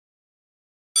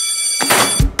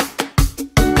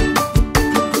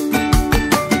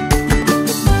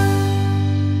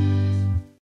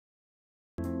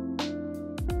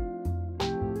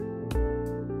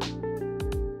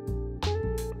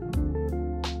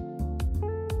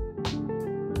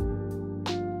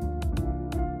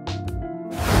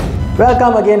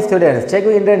Welcome again students,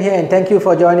 Cikgu Indran here and thank you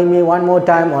for joining me one more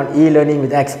time on e-learning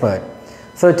with expert.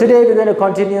 So today we're going to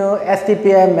continue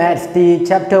STPM Maths T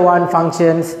Chapter 1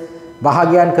 Functions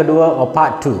Bahagian Kedua or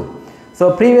Part 2.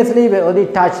 So previously we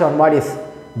already touched on what is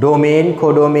domain,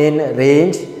 codomain,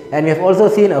 range, and we have also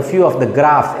seen a few of the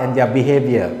graphs and their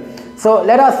behavior. So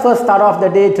let us first start off the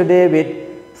day today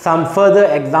with some further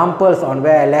examples on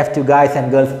where I left you guys and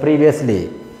girls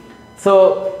previously.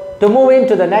 So to move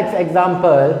into the next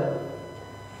example,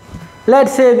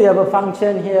 let's say we have a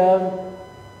function here,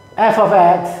 f of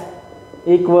x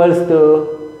equals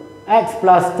to x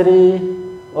plus 3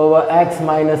 over x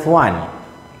minus 1.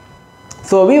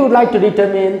 So we would like to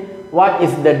determine what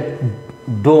is the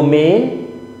domain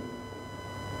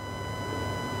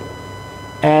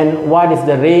and what is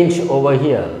the range over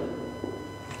here.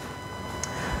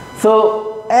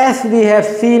 So as we have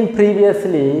seen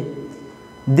previously,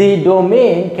 the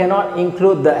domain cannot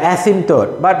include the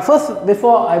asymptote. But first,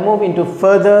 before I move into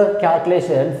further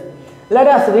calculations, let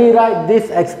us rewrite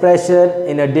this expression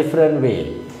in a different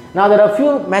way. Now there are a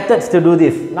few methods to do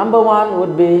this. Number one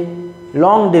would be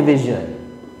long division.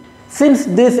 Since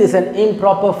this is an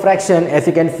improper fraction, as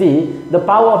you can see, the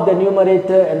power of the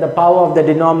numerator and the power of the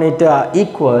denominator are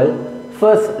equal.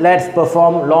 First, let's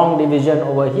perform long division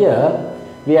over here.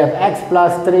 We have x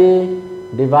plus 3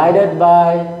 divided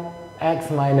by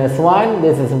x minus 1,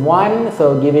 this is 1,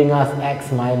 so giving us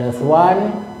x minus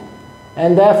 1,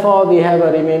 and therefore we have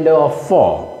a remainder of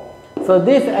 4. So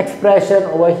this expression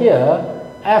over here,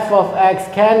 f of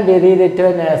x can be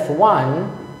rewritten as 1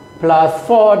 plus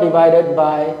 4 divided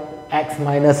by x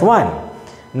minus 1.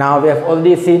 Now we have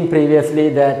already seen previously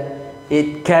that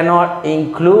it cannot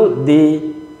include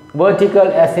the vertical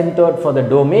asymptote for the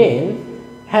domain,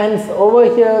 hence over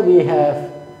here we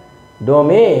have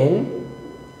domain.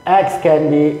 X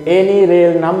can be any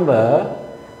real number,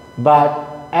 but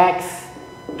x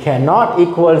cannot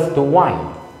equals to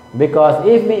 1, because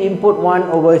if we input 1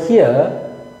 over here,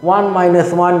 1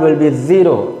 minus 1 will be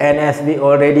 0, and as we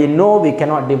already know, we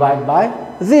cannot divide by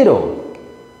 0.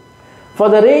 For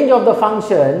the range of the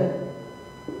function,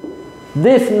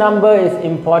 this number is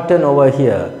important over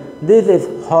here. This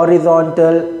is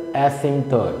horizontal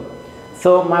asymptote.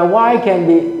 So my y can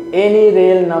be any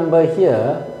real number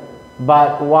here,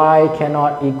 but y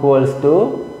cannot equals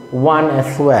to 1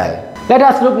 as well. Let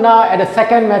us look now at the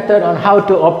second method on how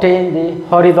to obtain the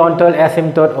horizontal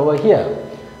asymptote over here.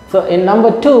 So in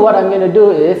number 2, what I'm going to do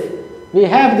is, we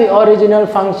have the original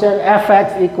function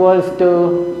fx equals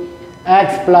to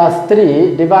x plus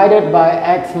 3 divided by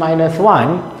x minus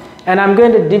 1, and I'm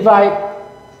going to divide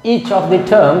each of the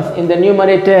terms in the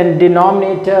numerator and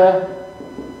denominator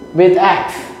with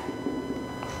x.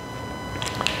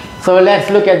 So let's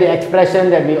look at the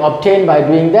expression that we obtained by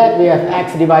doing that. We have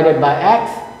x divided by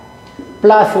x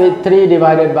plus with 3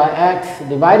 divided by x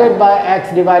divided by x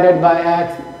divided by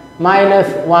x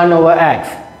minus 1 over x.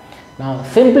 Now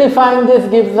simplifying this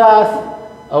gives us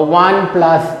a 1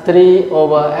 plus 3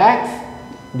 over x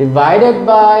divided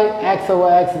by x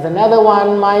over x is another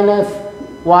 1 minus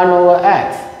 1 over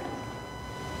x.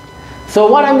 So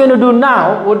what I'm going to do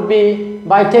now would be,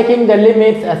 by taking the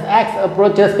limits as x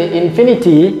approaches the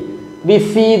infinity, we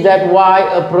see that y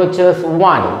approaches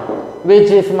 1, which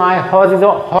is my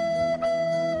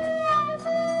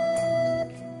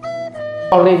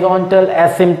horizontal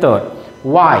asymptote,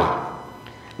 y.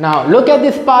 Now look at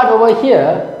this part over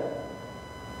here,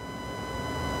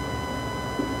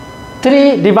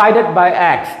 3 divided by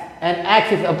x, and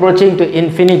x is approaching to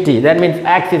infinity. That means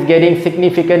x is getting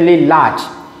significantly large.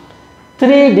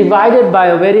 3 divided by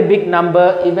a very big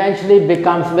number eventually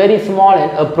becomes very small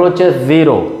and approaches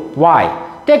 0. Why?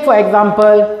 Take for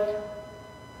example,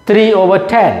 3 over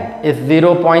 10 is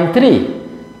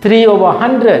 0.3. 3 over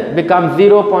 100 becomes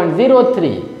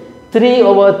 0.03. 3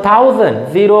 over 1000,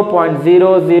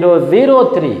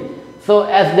 0.0003. So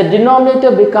as the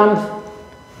denominator becomes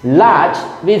large,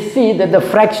 we see that the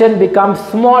fraction becomes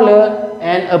smaller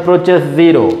and approaches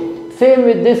 0. Same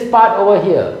with this part over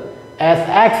here. As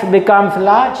x becomes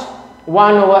large,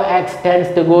 1 over x tends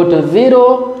to go to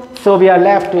 0. So we are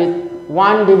left with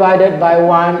 1 divided by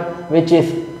 1, which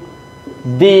is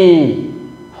the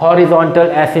horizontal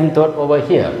asymptote over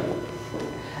here.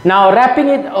 Now wrapping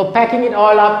it or packing it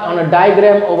all up on a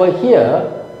diagram over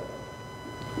here,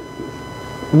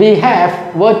 we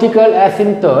have vertical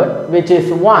asymptote, which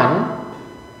is 1,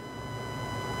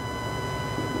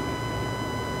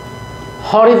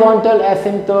 horizontal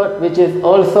asymptote, which is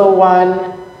also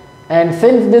 1, and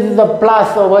since this is a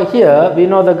plus over here, we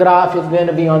know the graph is going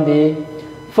to be on the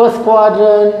first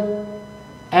quadrant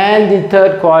and the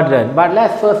third quadrant. But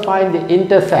let's first find the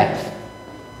intercepts.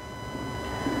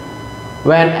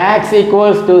 When x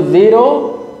equals to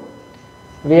 0,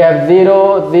 we have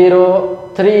 0,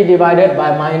 0, 3 divided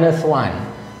by minus 1.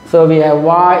 So we have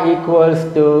y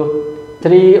equals to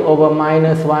 3 over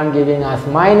minus 1 giving us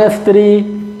minus 3.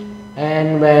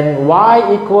 And when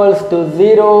y equals to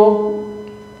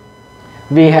 0,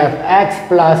 we have x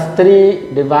plus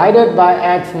 3 divided by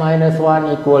x minus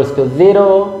 1 equals to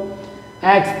 0.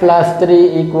 X plus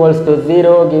 3 equals to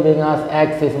 0 giving us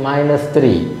x is minus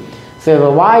 3. So we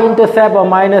have a y-intercept of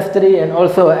minus 3 and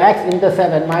also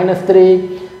x-intercept at minus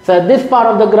 3. So at this part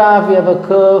of the graph we have a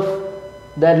curve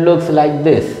that looks like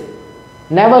this.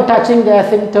 Never touching the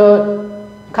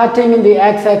asymptote, cutting in the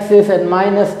x-axis at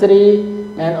minus 3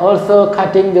 and also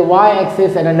cutting the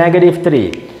y-axis at a negative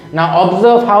 3. Now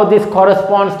observe how this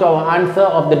corresponds to our answer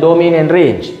of the domain and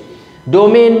range.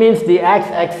 Domain means the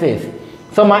x-axis.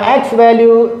 So my x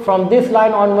value from this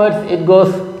line onwards, it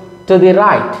goes to the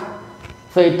right.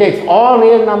 So it takes all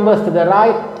real numbers to the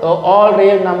right or all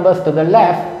real numbers to the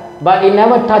left, but it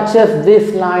never touches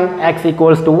this line x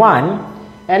equals to 1.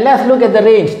 And let's look at the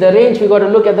range. The range, we got to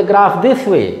look at the graph this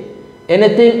way.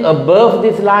 Anything above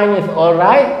this line is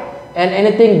alright, and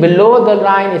anything below the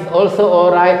line is also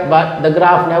alright, but the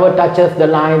graph never touches the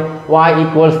line y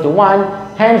equals to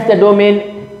 1. Hence the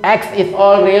domain x is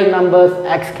all real numbers,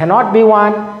 x cannot be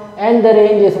 1, and the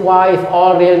range is y is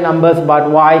all real numbers,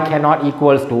 but y cannot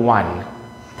equals to 1.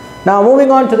 Now moving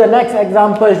on to the next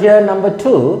example here, number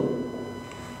 2.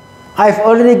 I've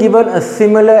already given a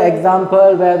similar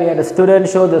example where we had a student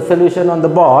show the solution on the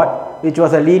board, which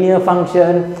was a linear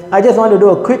function. I just want to do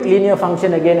a quick linear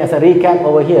function again as a recap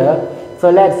over here. So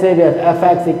let's say we have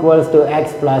fx equals to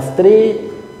x plus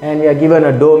 3 and we are given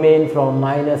a domain from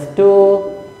minus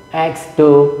 2 x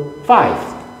to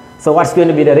 5. So what's going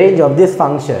to be the range of this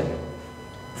function?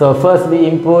 So first we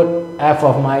input f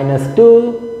of minus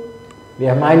 2. We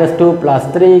have minus 2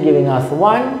 plus 3 giving us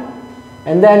 1.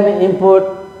 And then we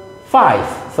input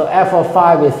 5. So f of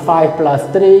 5 is 5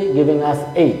 plus 3 giving us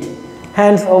 8.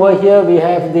 Hence over here we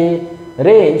have the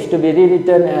range to be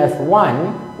rewritten as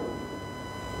 1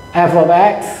 f of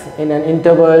x in an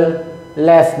interval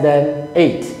less than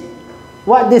 8.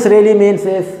 What this really means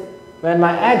is when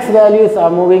my x values are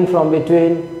moving from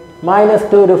between minus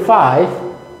 2 to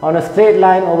 5 on a straight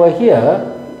line over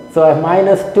here, so I have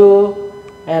minus 2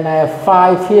 and I have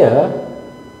 5 here,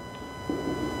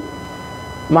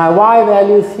 my y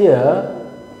values here,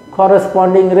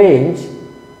 corresponding range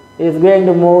is going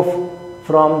to move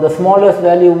from the smallest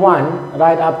value 1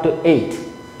 right up to 8.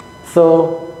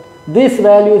 So these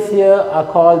values here are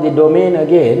called the domain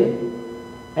again,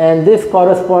 and these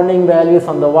corresponding values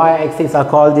on the y-axis are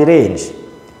called the range.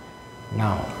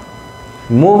 Now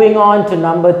moving on to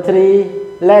number 3,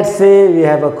 let's say we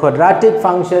have a quadratic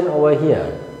function over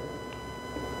here.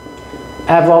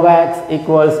 F of x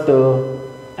equals to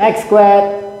x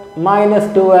squared minus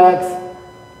 2x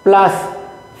plus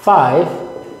 5,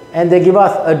 and they give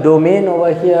us a domain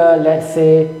over here. Let's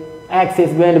say x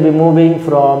is going to be moving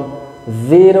from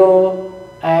 0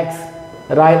 x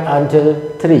right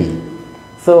until 3.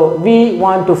 So we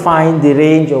want to find the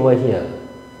range over here.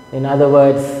 In other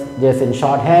words, just in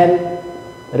shorthand,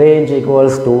 range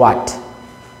equals to what?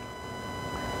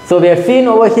 So we have seen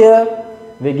over here,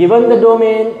 we're given the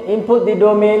domain, input the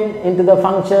domain into the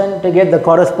function to get the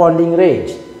corresponding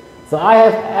range. So I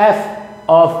have f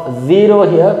of 0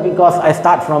 here because I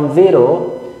start from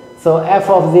 0. So f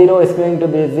of 0 is going to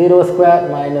be 0 squared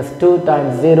minus 2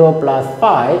 times 0 plus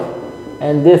 5,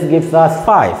 and this gives us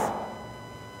 5.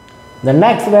 The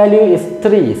next value is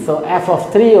 3. So f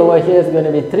of 3 over here is going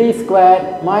to be 3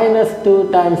 squared minus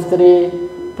 2 times 3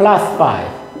 plus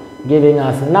 5, giving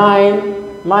us 9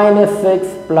 minus 6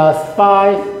 plus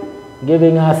 5,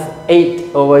 giving us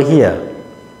 8 over here.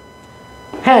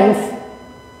 Hence,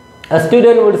 a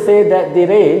student would say that the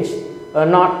range,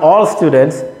 not all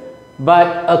students,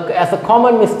 but as a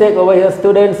common mistake over here,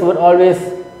 students would always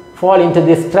fall into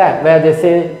this trap where they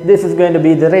say this is going to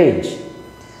be the range.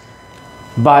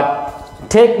 But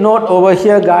take note over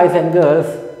here, guys and girls,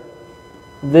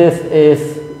 this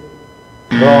is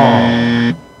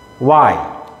wrong.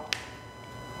 Why?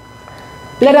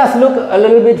 Let us look a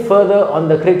little bit further on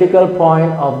the critical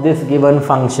point of this given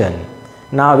function.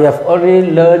 Now we have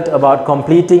already learned about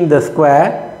completing the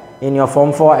square in your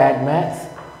Form 4 Add Maths.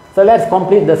 So let's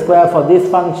complete the square for this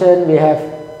function. We have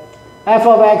f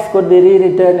of x could be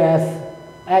rewritten as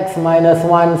x minus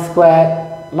 1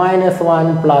 squared minus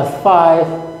 1 plus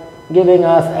 5, giving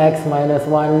us x minus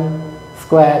 1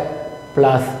 squared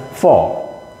plus 4.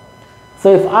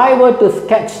 So if I were to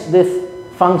sketch this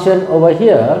function over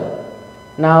here,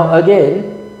 now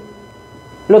again,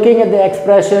 looking at the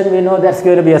expression, we know that's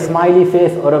going to be a smiley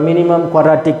face or a minimum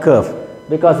quadratic curve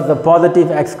because it's a positive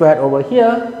x squared over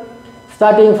here,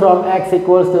 starting from x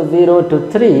equals to 0 to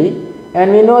 3,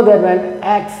 and we know that when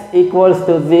x equals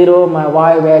to 0, my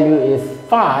y value is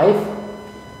 5.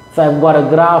 So I've got a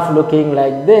graph looking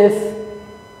like this,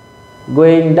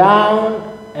 going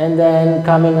down and then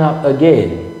coming up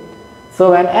again.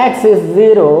 So when x is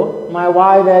 0, my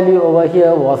y value over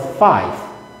here was 5.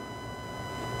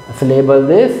 Let's label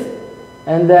this.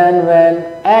 And then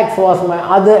when x was my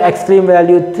other extreme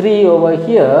value 3 over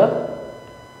here,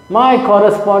 my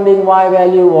corresponding y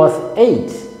value was 8.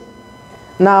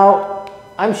 Now,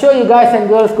 I'm sure you guys and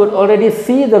girls could already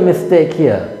see the mistake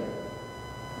here,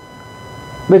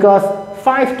 because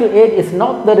 5 to 8 is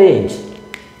not the range.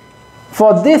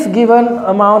 For this given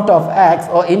amount of x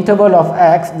or interval of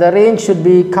x, the range should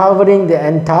be covering the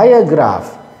entire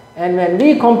graph. And when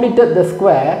we completed the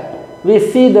square, we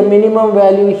see the minimum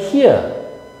value here.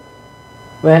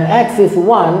 When x is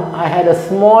 1, I had a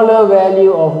smaller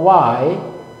value of y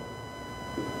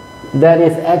that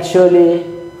is actually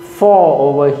 4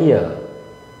 over here.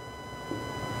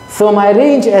 So my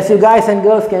range, as you guys and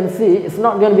girls can see, is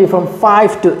not going to be from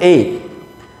 5 to 8.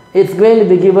 It's going to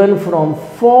be given from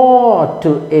 4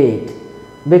 to 8,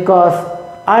 because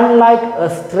unlike a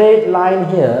straight line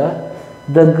here,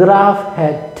 the graph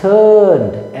had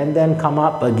turned and then come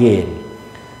up again.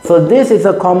 So this is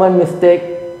a common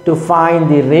mistake to find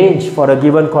the range for a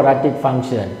given quadratic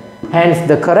function. Hence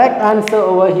the correct answer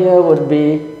over here would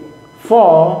be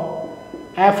 4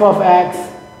 f of x,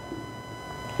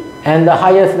 and the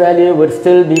highest value would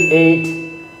still be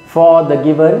 8 for the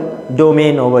given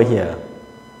domain over here.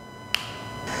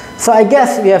 So I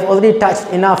guess we have already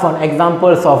touched enough on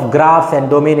examples of graphs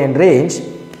and domain and range.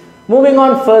 Moving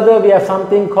on further, we have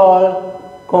something called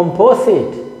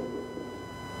composite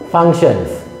functions.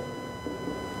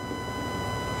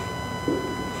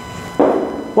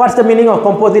 What's the meaning of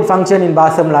composite function in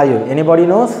Bahasa Melayu? Anybody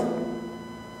knows?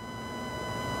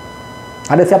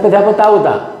 Ada siapa-siapa tahu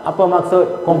tak apa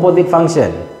maksud composite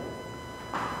function?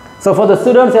 So for the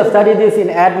students who have studied this in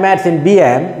AdMaths in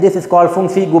BM, this is called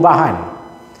fungsi gubahan.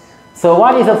 So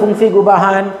what is a fungsi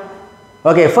gubahan?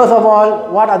 Okay, first of all,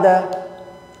 what are the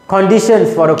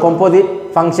conditions for a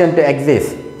composite function to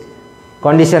exist?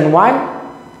 Condition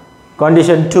 1,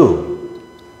 condition 2.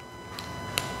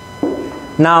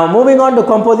 Now moving on to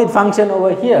composite function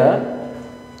over here,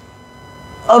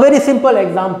 a very simple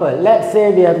example. Let's say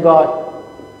we have got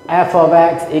f of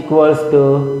x equals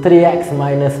to 3x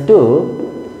minus 2.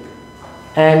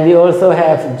 And we also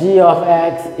have g of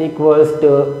x equals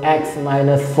to x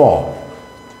minus 4.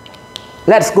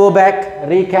 Let's go back,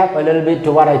 recap a little bit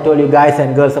to what I told you guys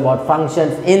and girls about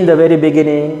functions in the very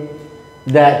beginning,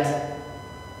 that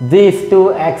these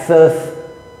two x's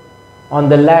on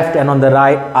the left and on the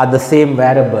right are the same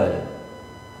variable.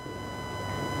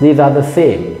 These are the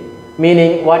same,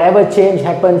 meaning whatever change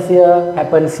happens here,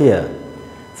 happens here.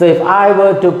 So if I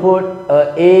were to put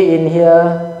a in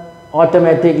here,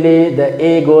 automatically the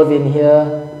a goes in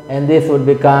here and this would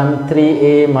become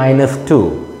 3a minus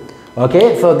 2.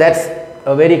 Okay, so that's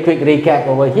a very quick recap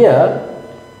over here.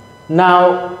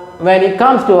 Now when it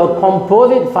comes to a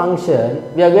composite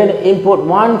function, we are going to input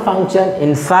one function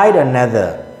inside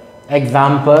another.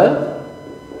 Example,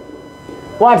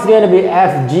 what's going to be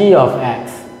fg of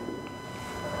x?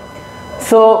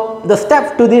 So the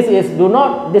step to this is, do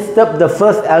not disturb the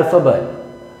first alphabet.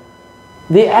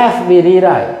 The f we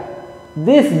rewrite.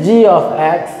 This g of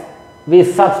x we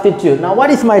substitute. Now what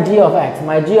is my g of x?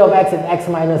 My g of x is x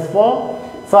minus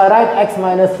 4. So I write x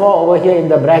minus 4 over here in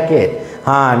the bracket.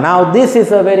 Now this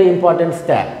is a very important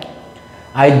step.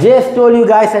 I just told you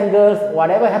guys and girls,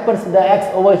 whatever happens to the x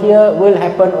over here will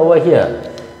happen over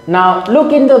here. Now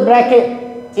look in the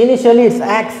bracket. Initially it's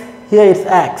x, here it's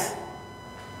x.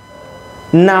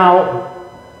 Now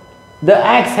the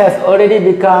x has already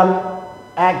become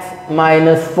x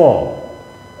minus 4.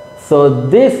 So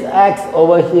this x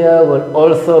over here will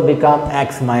also become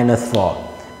x minus 4.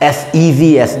 As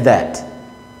easy as that.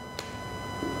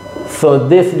 So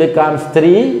this becomes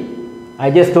 3.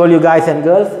 I just told you guys and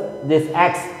girls, this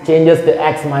x changes to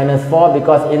x minus 4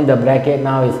 because in the bracket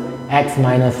now is x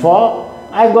minus 4.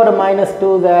 I've got a minus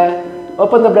 2 there.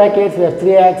 Open the brackets, we have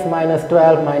 3x minus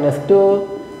 12 minus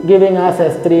 2, giving us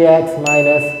as 3x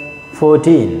minus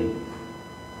 14.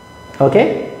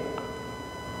 Okay?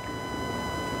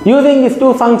 Using these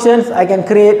two functions, I can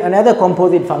create another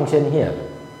composite function here.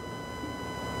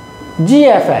 G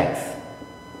of x.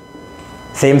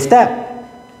 Same step.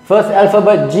 First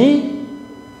alphabet G.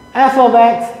 F of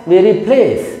x we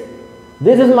replace.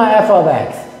 This is my f of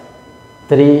x.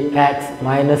 3x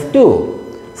minus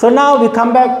 2. So now we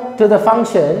come back to the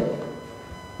function.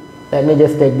 Let me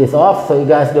just take this off so you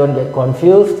guys don't get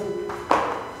confused.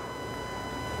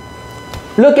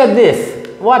 Look at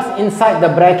this. What's inside the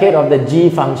bracket of the g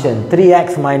function?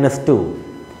 3x minus 2.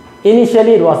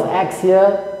 Initially it was x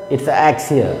here, it's a x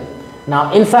here.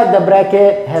 Now inside the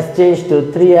bracket has changed to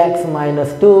 3x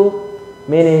minus 2,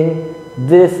 meaning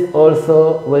this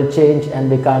also will change and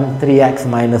become 3x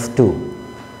minus 2.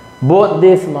 Both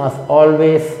these must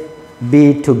always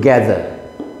be together.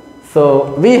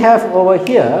 So we have over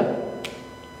here,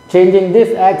 changing this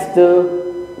x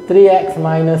to 3x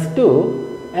minus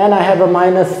 2, and I have a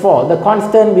minus 4. The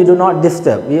constant we do not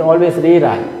disturb, we always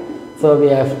rewrite. So we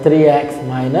have 3x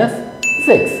minus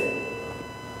 6.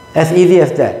 As easy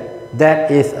as that.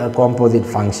 That is a composite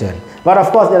function. But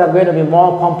of course there are going to be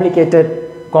more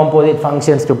complicated composite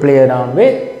functions to play around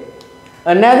with.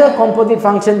 Another composite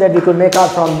function that we could make out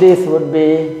from this would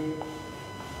be,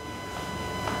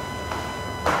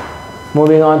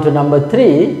 moving on to number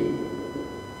 3,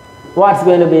 what's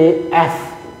going to be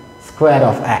f squared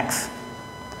of x.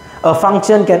 A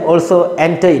function can also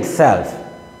enter itself.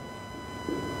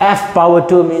 F power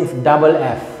 2 means double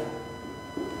f.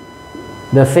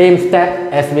 The same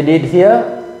step as we did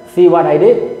here. See what I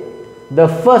did? The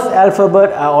first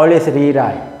alphabet I always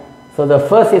rewrite. So the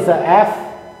first is a f.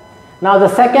 Now the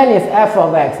second is f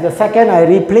of x. The second I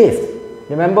replaced.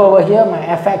 Remember over here my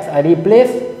fx I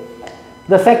replaced.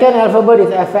 The second alphabet is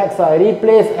fx, so I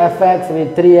replace fx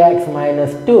with 3x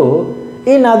minus 2.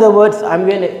 In other words, I'm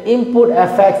going to input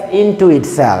fx into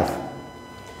itself.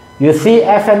 You see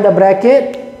f in the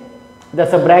bracket?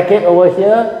 There's a bracket over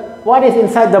here. What is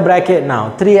inside the bracket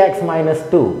now? 3x minus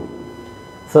 2.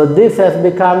 So this has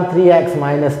become 3x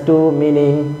minus 2,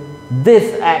 meaning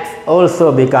this x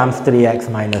also becomes 3x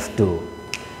minus 2.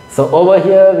 So over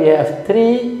here we have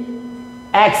 3,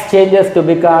 x changes to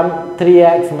become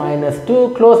 3x minus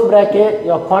 2, close bracket,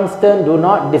 your constant do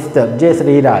not disturb, just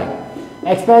rewrite.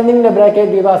 Expanding the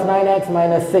bracket gives us 9x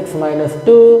minus 6 minus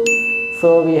 2,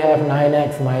 so we have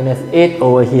 9x minus 8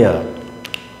 over here.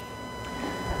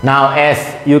 Now as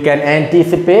you can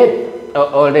anticipate,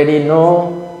 already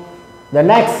know, the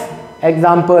next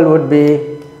example would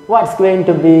be, what's going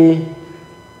to be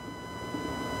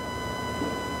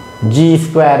g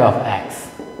squared of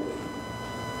x?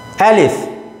 Alice,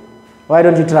 why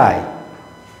don't you try?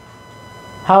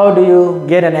 How do you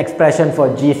get an expression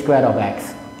for g squared of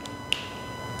x?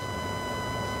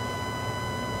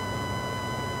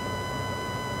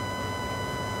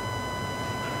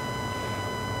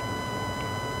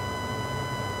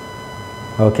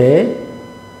 Okay.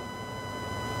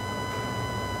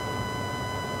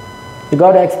 You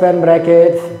got to expand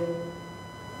brackets.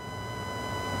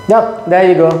 Yep, there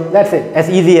you go. That's it.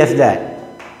 As easy as that.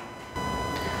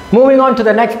 Moving on to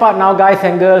the next part now, guys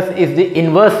and girls, is the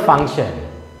inverse function.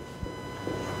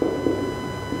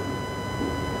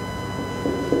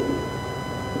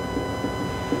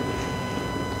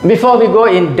 Before we go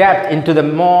in depth into the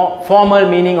more formal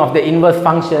meaning of the inverse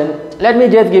function, let me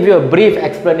just give you a brief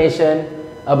explanation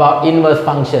about inverse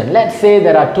function. Let's say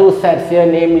there are two sets here,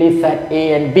 namely set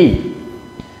A and B.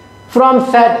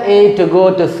 From set A to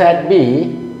go to set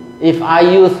B, if I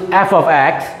use f of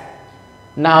x,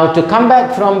 now to come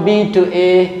back from B to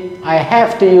A, I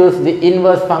have to use the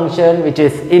inverse function, which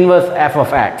is inverse f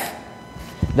of x.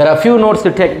 There are a few notes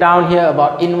to take down here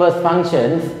about inverse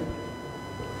functions.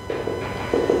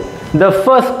 The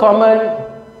first common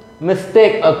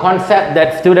mistake, a concept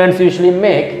that students usually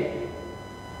make,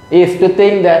 is to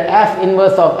think that f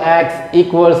inverse of x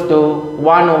equals to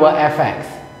 1 over fx.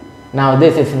 Now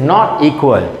this is not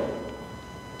equal.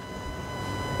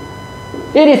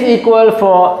 It is equal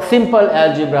for simple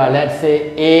algebra. Let's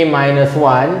say a minus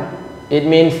 1, it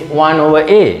means 1 over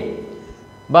a.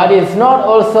 But it's not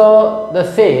also the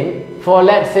same for,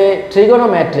 let's say,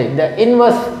 trigonometric. The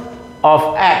inverse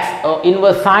of x or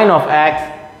inverse sine of x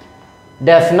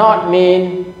does not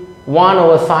mean 1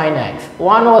 over sine x.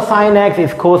 1 over sine x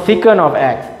is cosecant of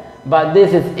x, but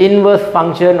this is inverse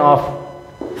function of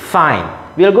sine.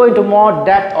 We'll go into more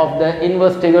depth of the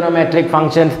inverse trigonometric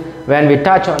functions when we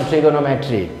touch on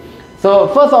trigonometry. So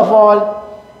first of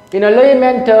all, in a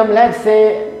layman term, let's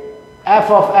say f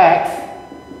of x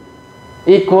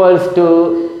equals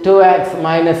to 2x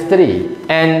minus 3,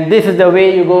 and this is the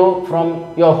way you go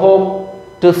from your home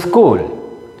to school.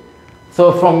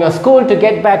 So from your school to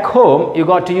get back home, you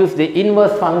got to use the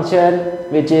inverse function,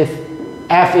 which is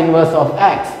f inverse of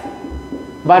x.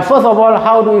 But first of all,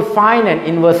 how do we find an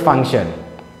inverse function?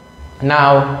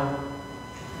 Now,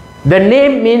 the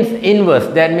name means inverse.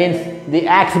 That means the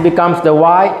x becomes the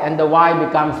y and the y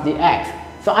becomes the x.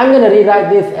 So I'm going to rewrite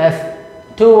this as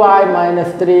 2y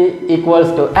minus 3 equals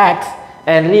to x,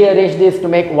 and rearrange this to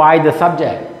make y the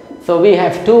subject. So we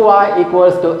have 2y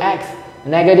equals to x,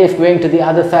 negative going to the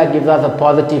other side gives us a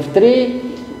positive 3,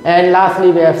 and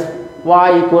lastly we have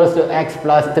y equals to x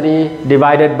plus 3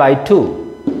 divided by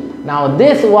 2. Now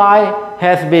this y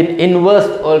has been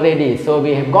inversed already, so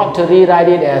we have got to rewrite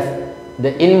it as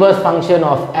the inverse function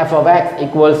of f of x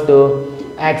equals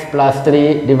to x plus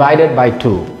 3 divided by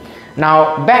 2.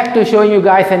 Now back to showing you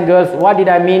guys and girls what did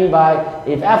I mean by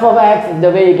if f of x is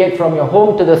the way you get from your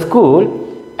home to the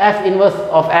school, f inverse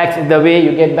of x is the way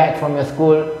you get back from your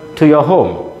school to your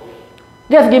home.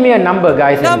 Just give me a number,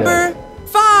 guys and girls. Number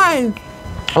 5.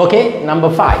 Okay,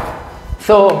 number 5.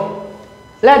 So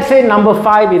let's say number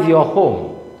 5 is your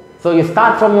home. So you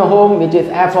start from your home, which is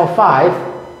f of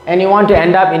 5, and you want to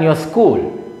end up in your school,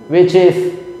 which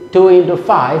is 2 into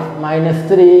 5 minus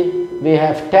 3. We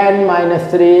have 10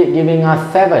 minus 3 giving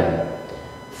us 7.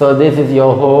 So this is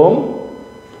your home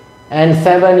and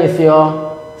 7 is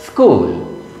your school.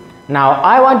 Now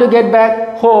I want to get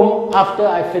back home after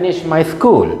I finish my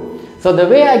school. So the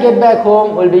way I get back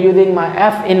home will be using my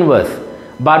f inverse.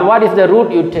 But what is the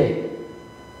route you take?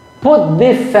 Put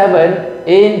this 7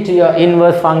 into your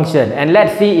inverse function and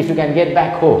let's see if you can get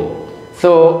back home.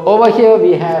 So over here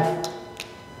we have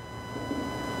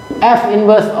f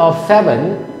inverse of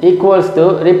 7 equals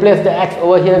to, replace the x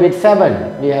over here with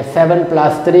 7. We have 7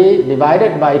 plus 3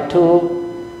 divided by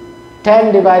 2,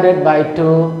 10 divided by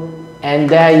 2, and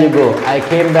there you go. I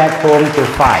came back home to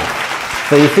 5.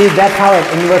 So you see, that's how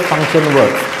an inverse function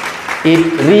works. It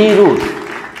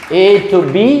reroutes a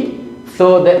to b,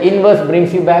 so the inverse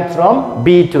brings you back from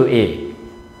b to a.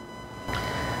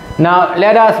 Now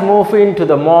let us move into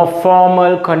the more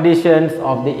formal conditions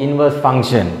of the inverse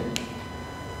function.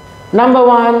 Number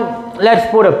 1, let's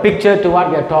put a picture to what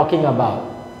we are talking about.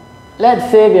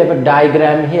 Let's say we have a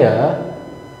diagram here,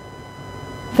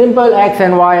 simple x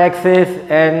and y axis,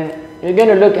 and you're going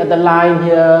to look at the line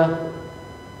here,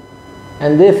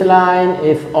 and this line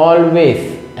is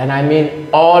always, and I mean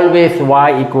always,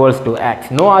 y equals to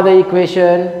x, no other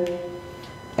equation.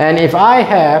 And if I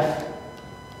have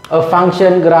a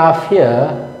function graph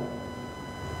here,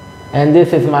 and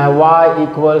this is my y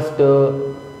equals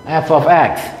to f of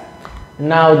x.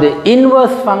 Now the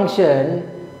inverse function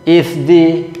is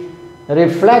the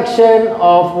reflection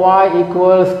of y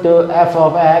equals to f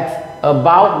of x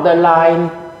about the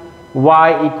line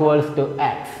y equals to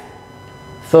x.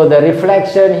 So the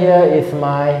reflection here is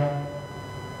my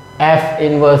f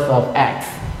inverse of x.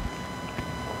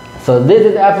 So this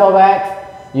is f of x.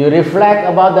 You reflect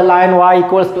about the line y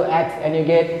equals to x and you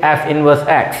get f inverse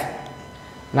x.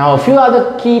 Now a few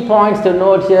other key points to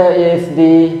note here is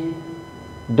the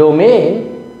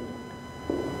domain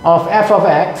of f of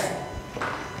x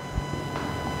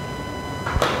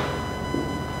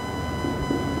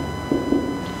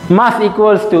must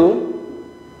equals to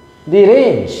the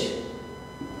range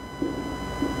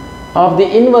of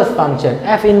the inverse function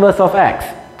f inverse of x,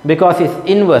 because it's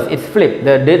inverse, it's flipped.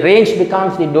 The range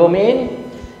becomes the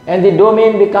domain and the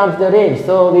domain becomes the range.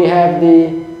 So we have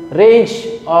the range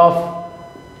of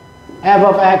f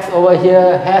of x over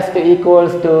here has to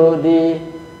equals to the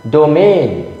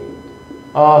domain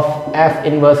of f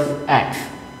inverse x.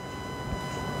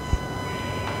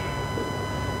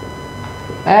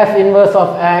 F inverse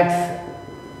of x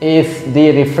is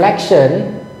the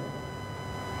reflection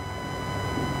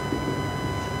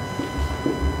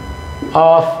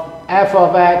of f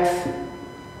of x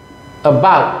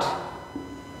about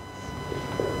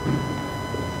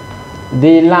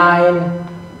the line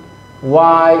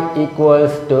y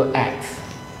equals to x.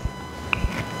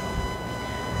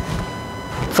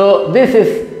 So this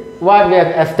is what we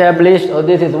have established, or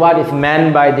this is what is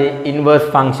meant by the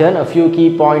inverse function. A few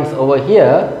key points over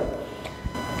here,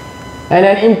 and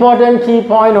an important key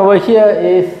point over here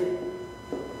is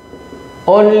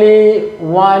only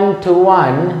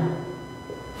one-to-one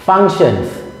functions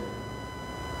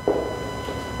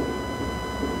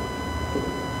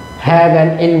have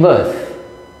an inverse.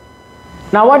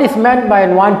 Now what is meant by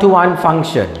a one-to-one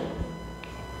function?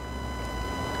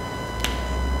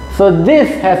 So this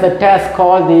has a test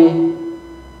called the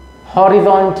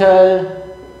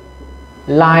horizontal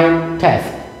line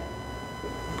test.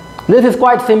 This is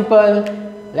quite simple.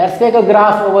 Let's take a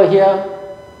graph over here.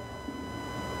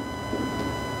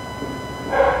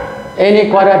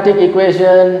 Any quadratic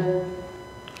equation,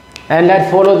 and let's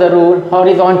follow the rule,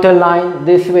 horizontal line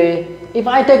this way. If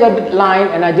I take a line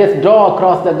and I just draw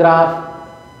across the graph,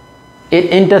 it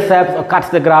intercepts or cuts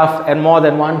the graph at more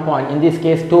than 1 point, in this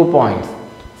case 2 points.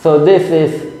 So this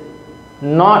is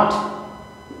not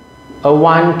a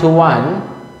one-to-one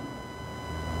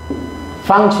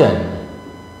function.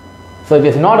 So if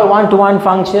it's not a one-to-one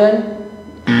function,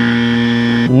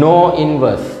 no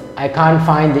inverse. I can't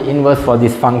find the inverse for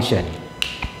this function.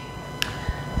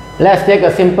 Let's take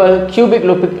a simple cubic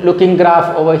looking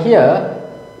graph over here.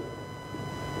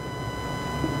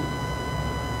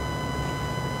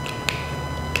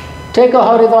 Take a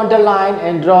horizontal line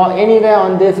and draw anywhere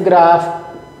on this graph.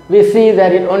 We see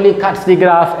that it only cuts the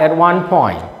graph at one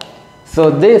point. So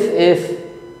this is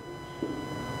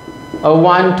a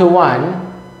one-to-one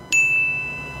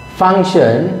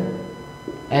function,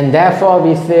 and therefore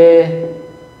we say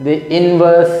the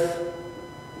inverse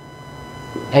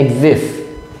exists.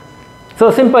 So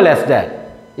simple as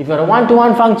that. If you're a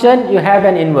one-to-one function, you have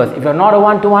an inverse. If you're not a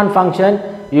one-to-one function,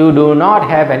 you do not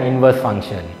have an inverse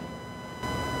function.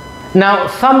 Now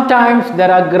sometimes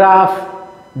there are graphs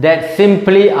that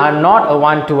simply are not a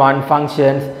one-to-one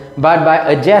functions, but by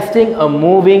adjusting or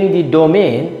moving the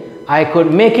domain, I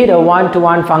could make it a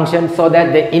one-to-one function so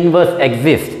that the inverse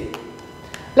exists.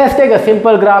 Let's take a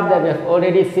simple graph that we have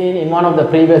already seen in one of the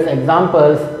previous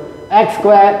examples, x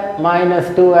squared minus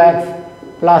 2x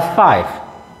plus 5.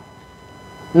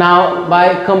 Now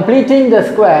by completing the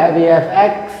square, we have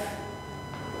x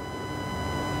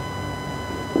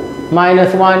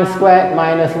minus 1 squared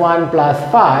minus 1 plus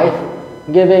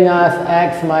 5, giving us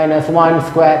x minus 1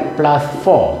 squared plus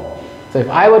 4. So if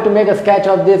I were to make a sketch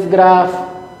of this graph,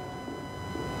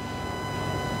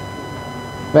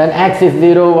 when x is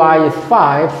 0, y is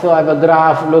 5, so I have a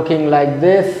graph looking like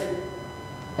this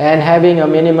and having a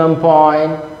minimum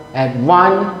point at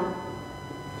 1,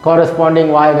 corresponding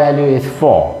y value is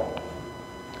 4.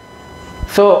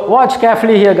 So watch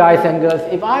carefully here, guys and girls.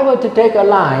 If I were to take a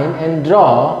line and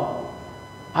draw,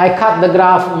 I cut the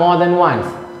graph more than once.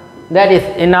 That is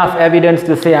enough evidence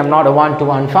to say I'm not a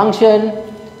one-to-one function.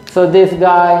 So this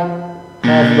guy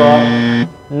has got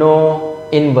no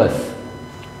inverse.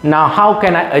 Now how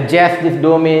can I adjust this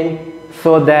domain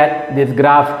so that this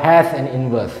graph has an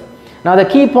inverse? Now the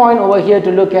key point over here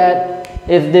to look at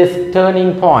is this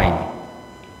turning point.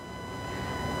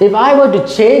 If I were to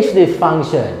change this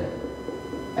function,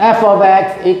 f of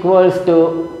x equals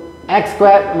to x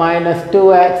squared minus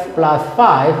 2x plus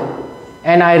 5,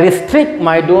 and I restrict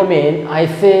my domain, I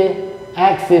say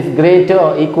x is greater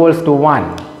or equals to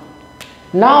 1.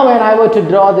 Now when I were to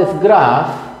draw this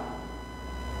graph,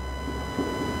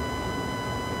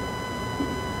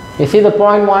 you see the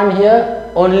point 1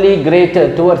 here, only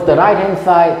greater towards the right hand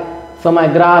side, so my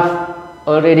graph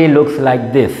already looks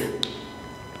like this.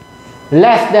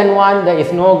 Less than 1, there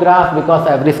is no graph because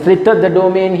I have restricted the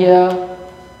domain here.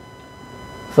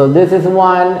 So this is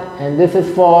 1 and this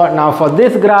is 4. Now for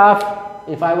this graph,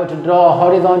 if I were to draw a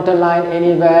horizontal line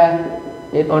anywhere,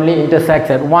 it only intersects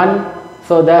at 1.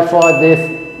 So therefore this,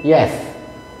 yes,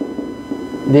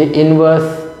 the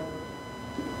inverse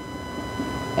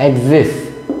exists.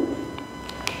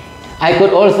 I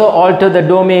could also alter the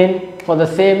domain for the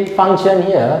same function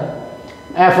here.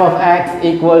 F of x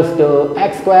equals to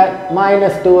x squared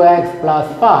minus 2x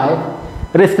plus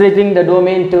 5, restricting the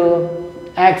domain to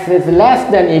x is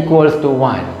less than equals to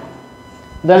 1.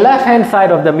 The left hand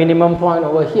side of the minimum point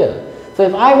over here. So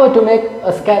if I were to make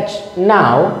a sketch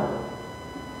now,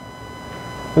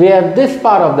 we have this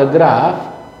part of the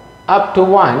graph up to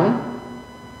 1,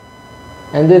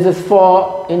 and this is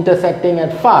 4 intersecting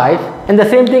at 5, and the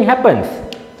same thing happens.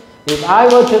 If I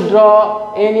were to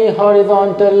draw any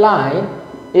horizontal line,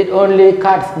 it only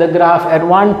cuts the graph at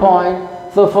one point.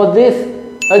 So for this,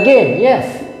 again,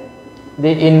 yes, the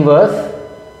inverse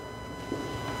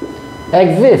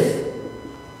exists.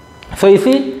 So you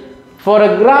see, for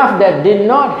a graph that did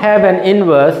not have an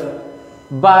inverse,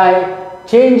 by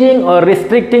changing or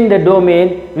restricting the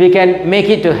domain, we can make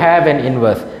it to have an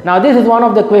inverse. Now this is one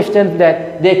of the questions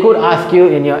that they could ask you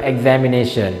in your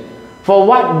examination. For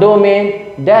what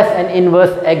domain does an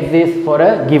inverse exist for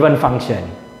a given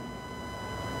function?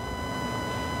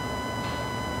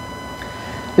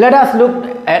 Let us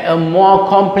look at a more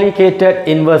complicated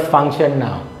inverse function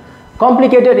now.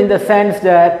 Complicated in the sense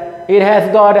that it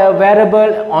has got a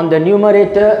variable on the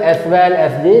numerator as well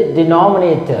as the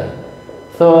denominator.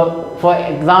 So for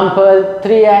example,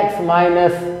 3x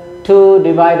minus 2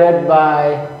 divided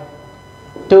by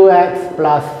 2x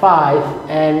plus 5,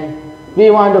 and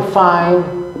we want to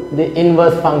find the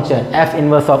inverse function, f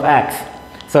inverse of x.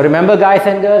 So remember, guys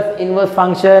and girls, inverse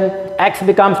function, x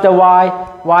becomes the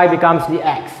y becomes the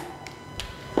x.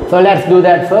 So let's do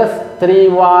that first.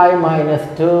 3y minus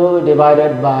 2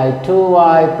 divided by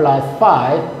 2y plus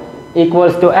 5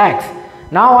 equals to x.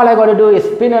 Now all I got to do is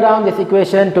spin around this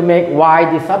equation to make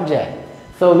y the subject.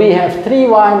 So we have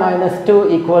 3y minus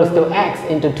 2 equals to x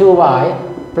into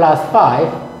 2y plus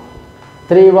 5.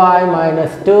 3y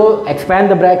minus 2,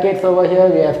 expand the brackets over here,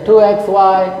 we have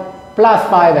 2xy plus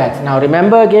 5x. Now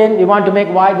remember again, we want to make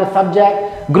y the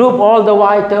subject, group all the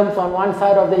y terms on one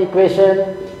side of the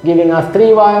equation, giving us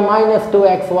 3y minus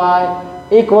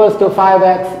 2xy equals to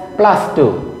 5x plus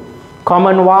 2.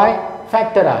 Common y,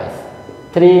 factorize.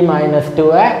 3 minus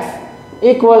 2x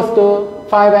equals to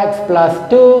 5x plus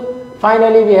 2.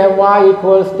 Finally, we have y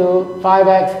equals to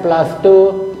 5x plus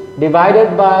 2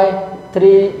 divided by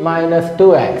 3 minus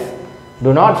 2x.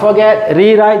 Do not forget,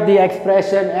 rewrite the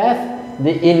expression as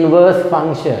the inverse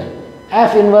function.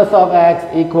 F inverse of x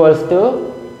equals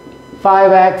to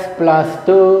 5x plus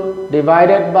 2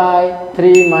 divided by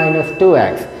 3 minus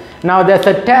 2x. Now there's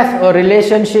a test or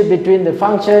relationship between the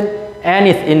function and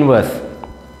its inverse.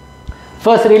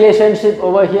 First relationship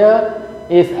over here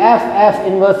is f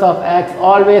inverse of x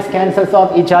always cancels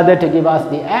off each other to give us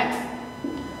the x.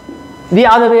 The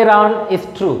other way around is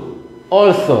true.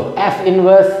 Also, f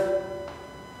inverse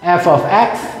f of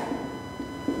x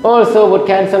also would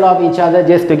cancel off each other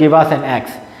just to give us an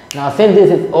x. Now since this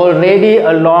is already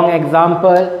a long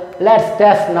example, let's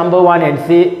test number 1 and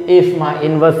see if my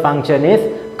inverse function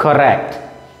is correct.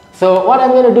 So what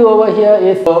I'm going to do over here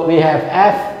is, we have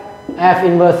f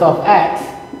inverse of x.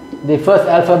 The first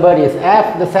alphabet is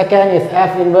f, the second is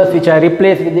f inverse, which I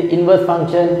replace with the inverse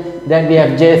function that we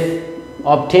have just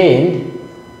obtained,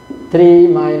 3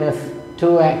 minus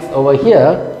 2x over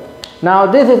here.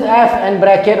 Now this is f and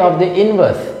bracket of the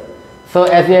inverse. So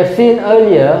as we have seen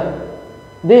earlier,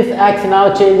 this x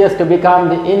now changes to become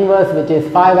the inverse, which is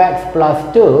 5x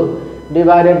plus 2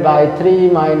 divided by 3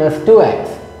 minus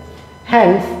 2x.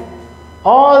 Hence,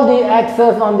 all the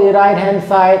x's on the right hand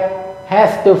side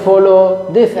has to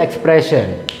follow this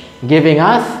expression, giving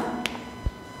us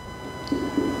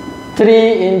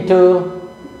 3 into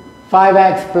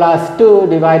 5x plus 2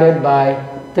 divided by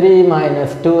 3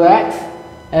 minus 2x,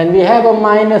 and we have a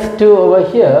minus 2 over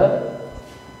here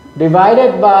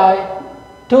divided by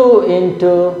 2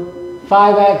 into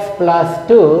 5x plus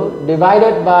 2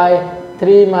 divided by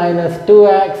 3 minus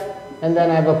 2x, and then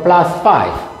I have a plus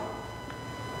 5.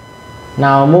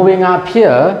 Now moving up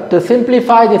here, to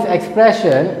simplify this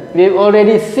expression, we've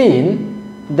already seen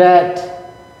that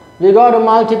we got to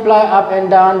multiply up and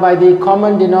down by the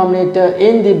common denominator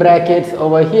in the brackets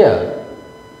over here.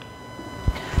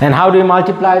 And how do we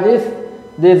multiply this?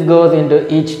 This goes into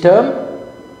each term.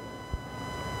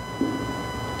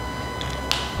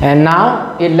 And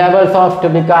now it levels off to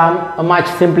become a much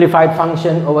simplified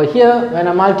function over here. When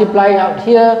I multiply out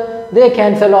here, they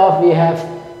cancel off. We have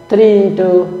 3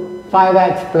 into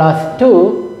 5x plus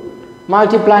 2.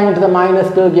 Multiplying into the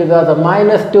minus 2 gives us a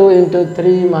minus 2 into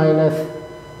 3 minus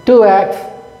 2x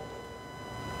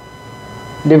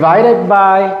divided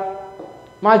by,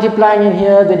 multiplying in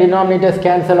here, the denominators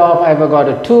cancel off. I've got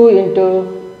a 2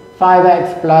 into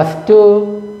 5x plus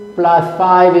 2 plus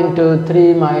 5 into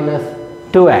 3 minus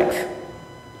 2x.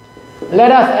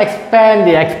 Let us expand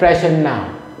the expression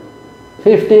now.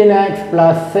 15x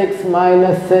plus 6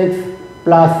 minus 6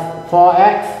 plus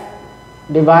 4x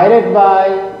divided by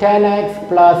 10x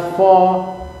plus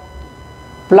 4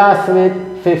 plus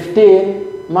with 15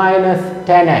 minus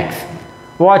 10x.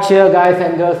 Watch here guys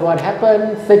and girls, what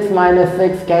happens. 6 minus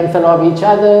 6 cancel off each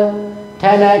other.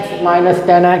 10x minus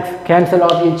 10x cancel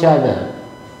off each other.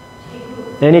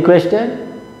 Any question?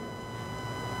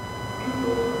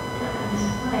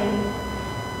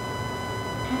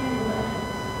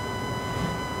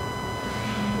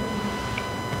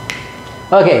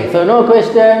 Okay, so no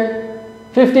question.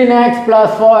 15x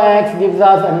plus 4x gives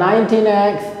us a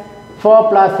 19x. 4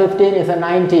 plus 15 is a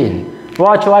 19.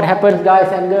 Watch what happens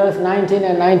guys and girls. 19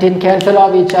 and 19 cancel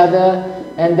off each other,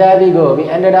 and there we go. We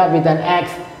ended up with an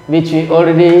x which we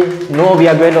already know we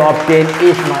are going to obtain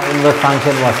if my inverse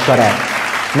function was correct.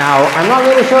 Now I'm not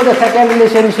going to show the second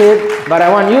relationship, but I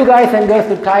want you guys and girls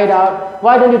to try it out.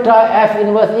 Why don't you try f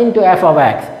inverse into f of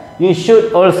x? You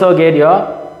should also get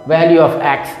your value of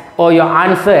x or your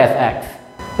answer as x.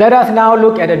 Let us now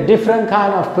look at a different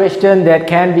kind of question that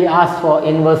can be asked for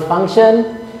inverse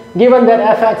function. Given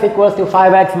that fx equals to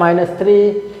 5x minus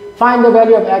 3, find the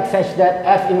value of x such that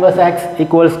f inverse x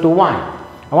equals to 1. I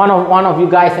want one of you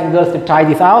guys and girls to try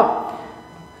this out.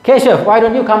 Keshav, why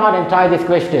don't you come out and try this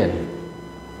question?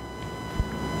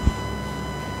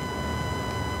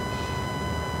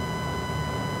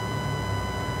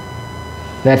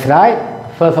 That's right.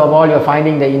 First of all, you're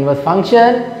finding the inverse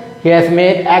function. He has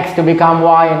made x to become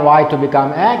y and y to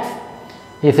become x.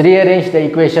 He's rearranged the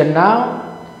equation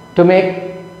now to make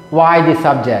y the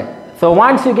subject. So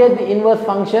once you get the inverse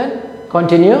function,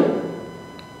 continue.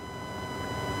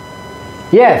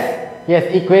 Yes, he has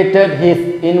equated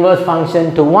his inverse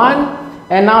function to 1.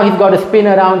 and now he's got to spin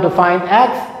around to find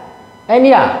x, and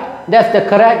yeah, that's the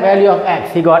correct value of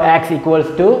x. He got x equals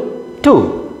to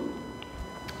 2.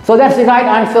 So that's the right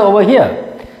answer over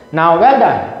here. Now well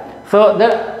done. So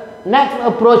the next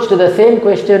approach to the same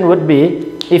question would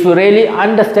be if you really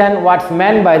understand what's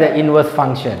meant by the inverse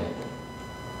function.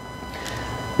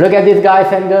 Look at this,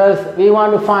 guys and girls. We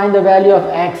want to find the value of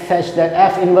x such that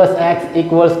f inverse x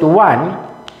equals to 1.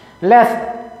 Let's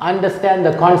understand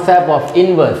the concept of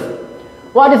inverse.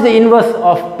 What is the inverse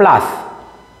of plus?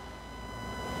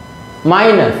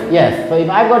 Minus, yes. So if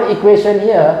I've got an equation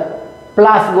here,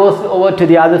 plus goes over to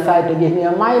the other side to give me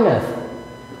a minus.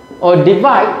 Or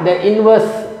divide, the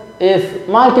inverse is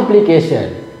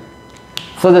multiplication.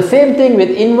 So the same thing with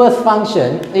inverse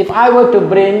function. If I were to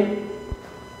bring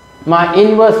my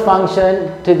inverse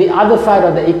function to the other side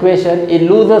of the equation, it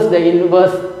loses the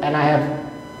inverse and I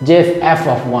have just f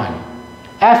of 1.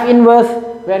 F inverse,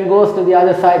 when goes to the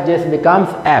other side, just becomes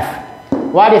f.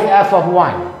 What is f of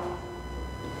 1?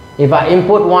 If I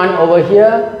input 1 over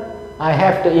here, I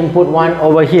have to input 1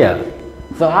 over here.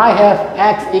 So I have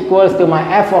x equals to my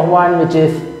f of 1, which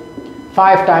is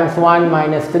 5 times 1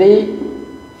 minus 3,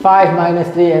 5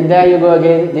 minus 3, and there you go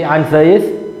again, the answer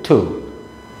is 2.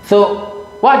 So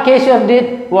what Keshav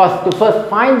did was to first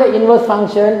find the inverse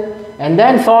function and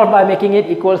then solve by making it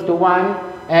equals to 1.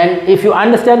 And if you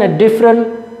understand a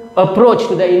different approach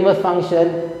to the inverse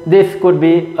function, this could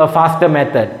be a faster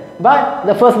method. But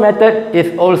the first method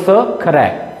is also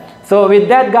correct. So with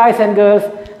that, guys and girls,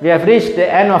 we have reached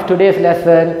the end of today's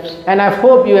lesson, and I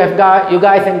hope you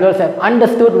guys and girls have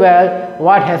understood well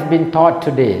what has been taught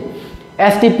today.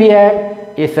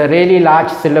 STPM is a really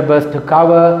large syllabus to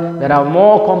cover. There are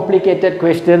more complicated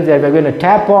questions that we're going to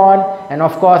tap on, and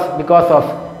of course, because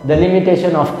of the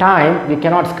limitation of time, we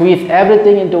cannot squeeze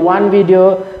everything into one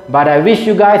video, but I wish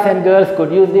you guys and girls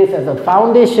could use this as a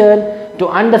foundation to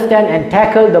understand and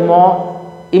tackle the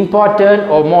more important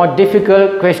or more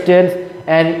difficult questions.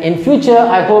 And in future,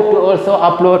 I hope to also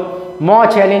upload more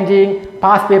challenging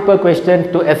past paper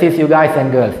questions to assist you guys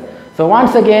and girls. So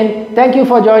once again, thank you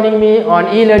for joining me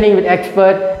on e-learning with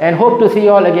expert, and hope to see you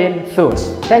all again soon.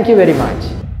 Thank you very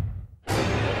much.